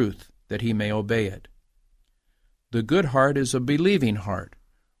the truth that he may obey it. The good heart is a believing heart,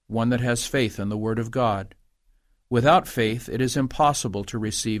 one that has faith in the Word of God. Without faith it is impossible to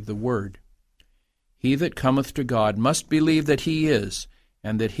receive the Word. He that cometh to God must believe that He is,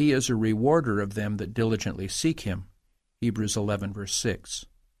 and that He is a rewarder of them that diligently seek Him. Hebrews 11, verse 6.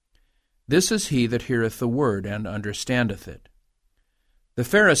 This is he that heareth the word, and understandeth it. The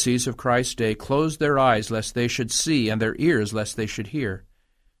Pharisees of Christ's day closed their eyes lest they should see, and their ears lest they should hear.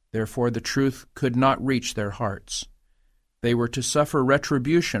 Therefore the truth could not reach their hearts. They were to suffer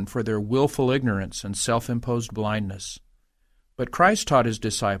retribution for their willful ignorance and self-imposed blindness. But Christ taught His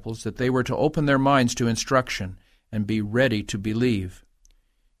disciples that they were to open their minds to instruction and be ready to believe.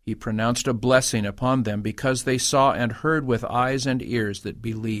 He pronounced a blessing upon them because they saw and heard with eyes and ears that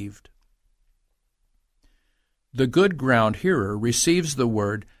believed. The good ground hearer receives the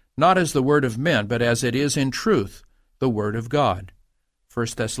word not as the word of men, but as it is in truth, the word of God.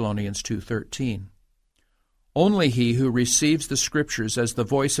 1 Thessalonians 2:13. Only he who receives the Scriptures as the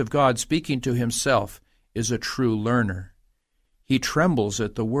voice of God speaking to himself is a true learner. He trembles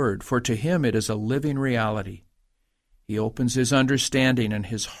at the word, for to him it is a living reality. He opens his understanding and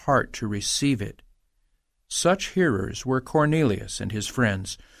his heart to receive it. Such hearers were Cornelius and his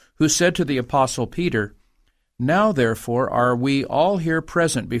friends, who said to the Apostle Peter, "Now therefore are we all here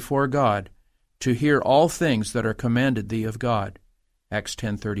present before God, to hear all things that are commanded thee of God." Acts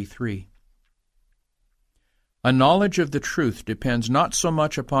 10:33. A knowledge of the truth depends not so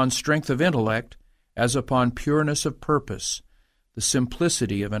much upon strength of intellect as upon pureness of purpose, the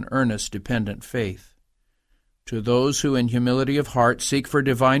simplicity of an earnest, dependent faith. To those who in humility of heart seek for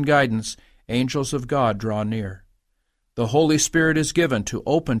divine guidance, angels of God draw near. The Holy Spirit is given to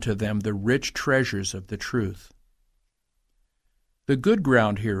open to them the rich treasures of the truth. The good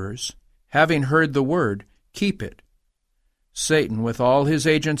ground hearers, having heard the word, keep it. Satan, with all his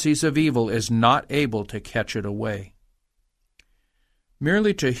agencies of evil, is not able to catch it away.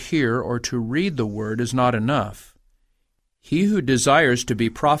 Merely to hear or to read the word is not enough. He who desires to be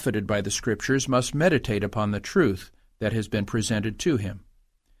profited by the Scriptures must meditate upon the truth that has been presented to him.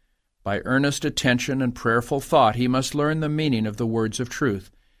 By earnest attention and prayerful thought he must learn the meaning of the words of truth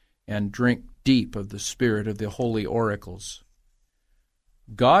and drink deep of the spirit of the holy oracles.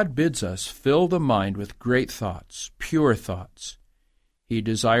 God bids us fill the mind with great thoughts, pure thoughts. He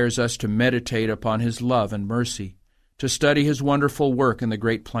desires us to meditate upon His love and mercy, to study His wonderful work in the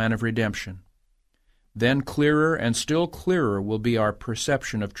great plan of redemption. Then clearer and still clearer will be our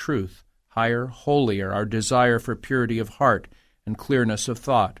perception of truth, higher, holier our desire for purity of heart and clearness of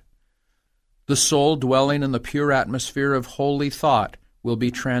thought. The soul dwelling in the pure atmosphere of holy thought will be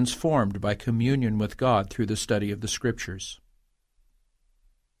transformed by communion with God through the study of the Scriptures.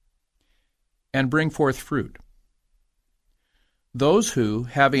 And bring forth fruit. Those who,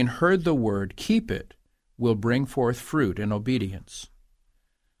 having heard the word, keep it, will bring forth fruit in obedience.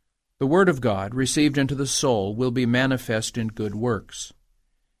 The Word of God, received into the soul, will be manifest in good works.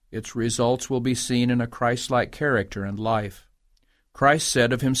 Its results will be seen in a Christ-like character and life. Christ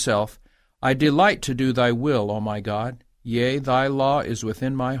said of Himself, "I delight to do Thy will, O my God. Yea, Thy law is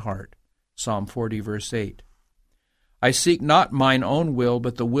within my heart." Psalm 40, verse 8. "I seek not mine own will,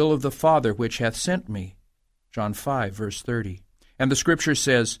 but the will of the Father which hath sent me." John 5, verse 30. And the Scripture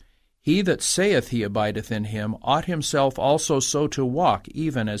says, "He that saith he abideth in him ought himself also so to walk,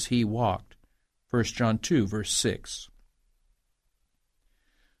 even as he walked." 1 John 2, verse 6.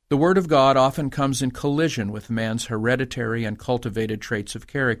 The Word of God often comes in collision with man's hereditary and cultivated traits of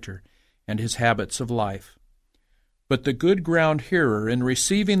character and his habits of life. But the good ground hearer in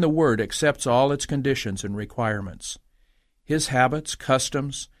receiving the Word accepts all its conditions and requirements. His habits,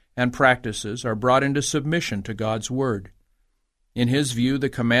 customs, and practices are brought into submission to God's Word. In his view, the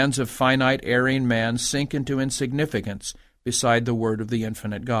commands of finite, erring man sink into insignificance beside the Word of the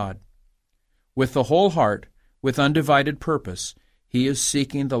infinite God. With the whole heart, with undivided purpose, he is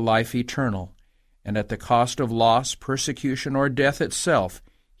seeking the life eternal, and at the cost of loss, persecution, or death itself,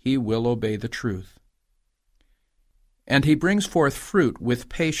 he will obey the truth. And he brings forth fruit with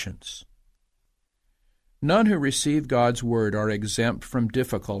patience. None who receive God's word are exempt from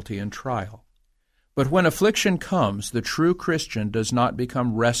difficulty and trial. But when affliction comes, the true Christian does not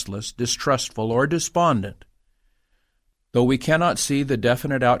become restless, distrustful, or despondent. Though we cannot see the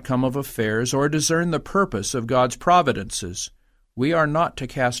definite outcome of affairs or discern the purpose of God's providences, we are not to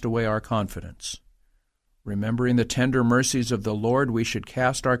cast away our confidence. Remembering the tender mercies of the Lord, we should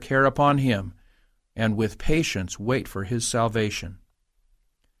cast our care upon Him, and with patience wait for His salvation.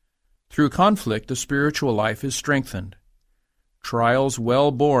 Through conflict, the spiritual life is strengthened. Trials well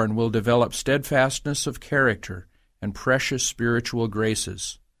borne will develop steadfastness of character and precious spiritual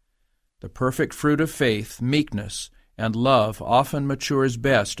graces. The perfect fruit of faith, meekness, and love often matures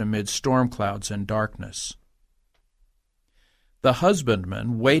best amid storm clouds and darkness. The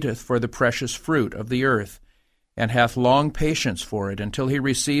husbandman waiteth for the precious fruit of the earth, and hath long patience for it until he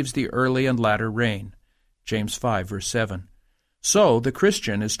receives the early and latter rain. James 5, verse 7. So the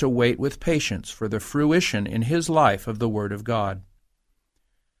Christian is to wait with patience for the fruition in his life of the Word of God.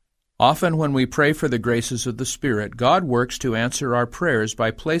 Often when we pray for the graces of the Spirit, God works to answer our prayers by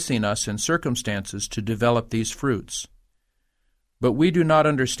placing us in circumstances to develop these fruits. But we do not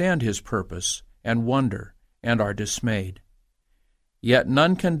understand His purpose, and wonder, and are dismayed. Yet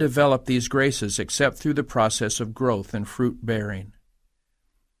none can develop these graces except through the process of growth and fruit-bearing.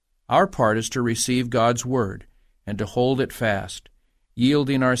 Our part is to receive God's Word and to hold it fast,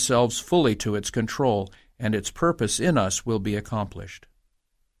 yielding ourselves fully to its control, and its purpose in us will be accomplished.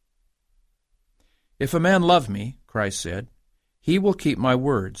 "If a man love me," Christ said, "he will keep my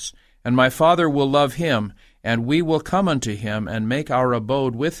words, and my Father will love him, and we will come unto him and make our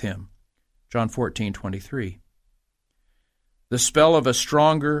abode with him." John 14:23. The spell of a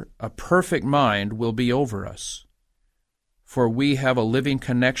stronger, a perfect mind will be over us, for we have a living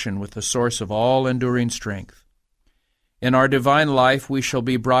connection with the source of all enduring strength. In our divine life we shall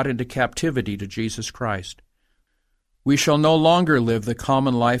be brought into captivity to Jesus Christ. We shall no longer live the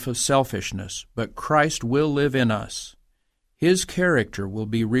common life of selfishness, but Christ will live in us. His character will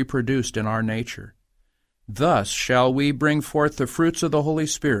be reproduced in our nature. Thus shall we bring forth the fruits of the Holy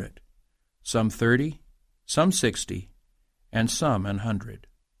Spirit, some 30, some 60, and some 100.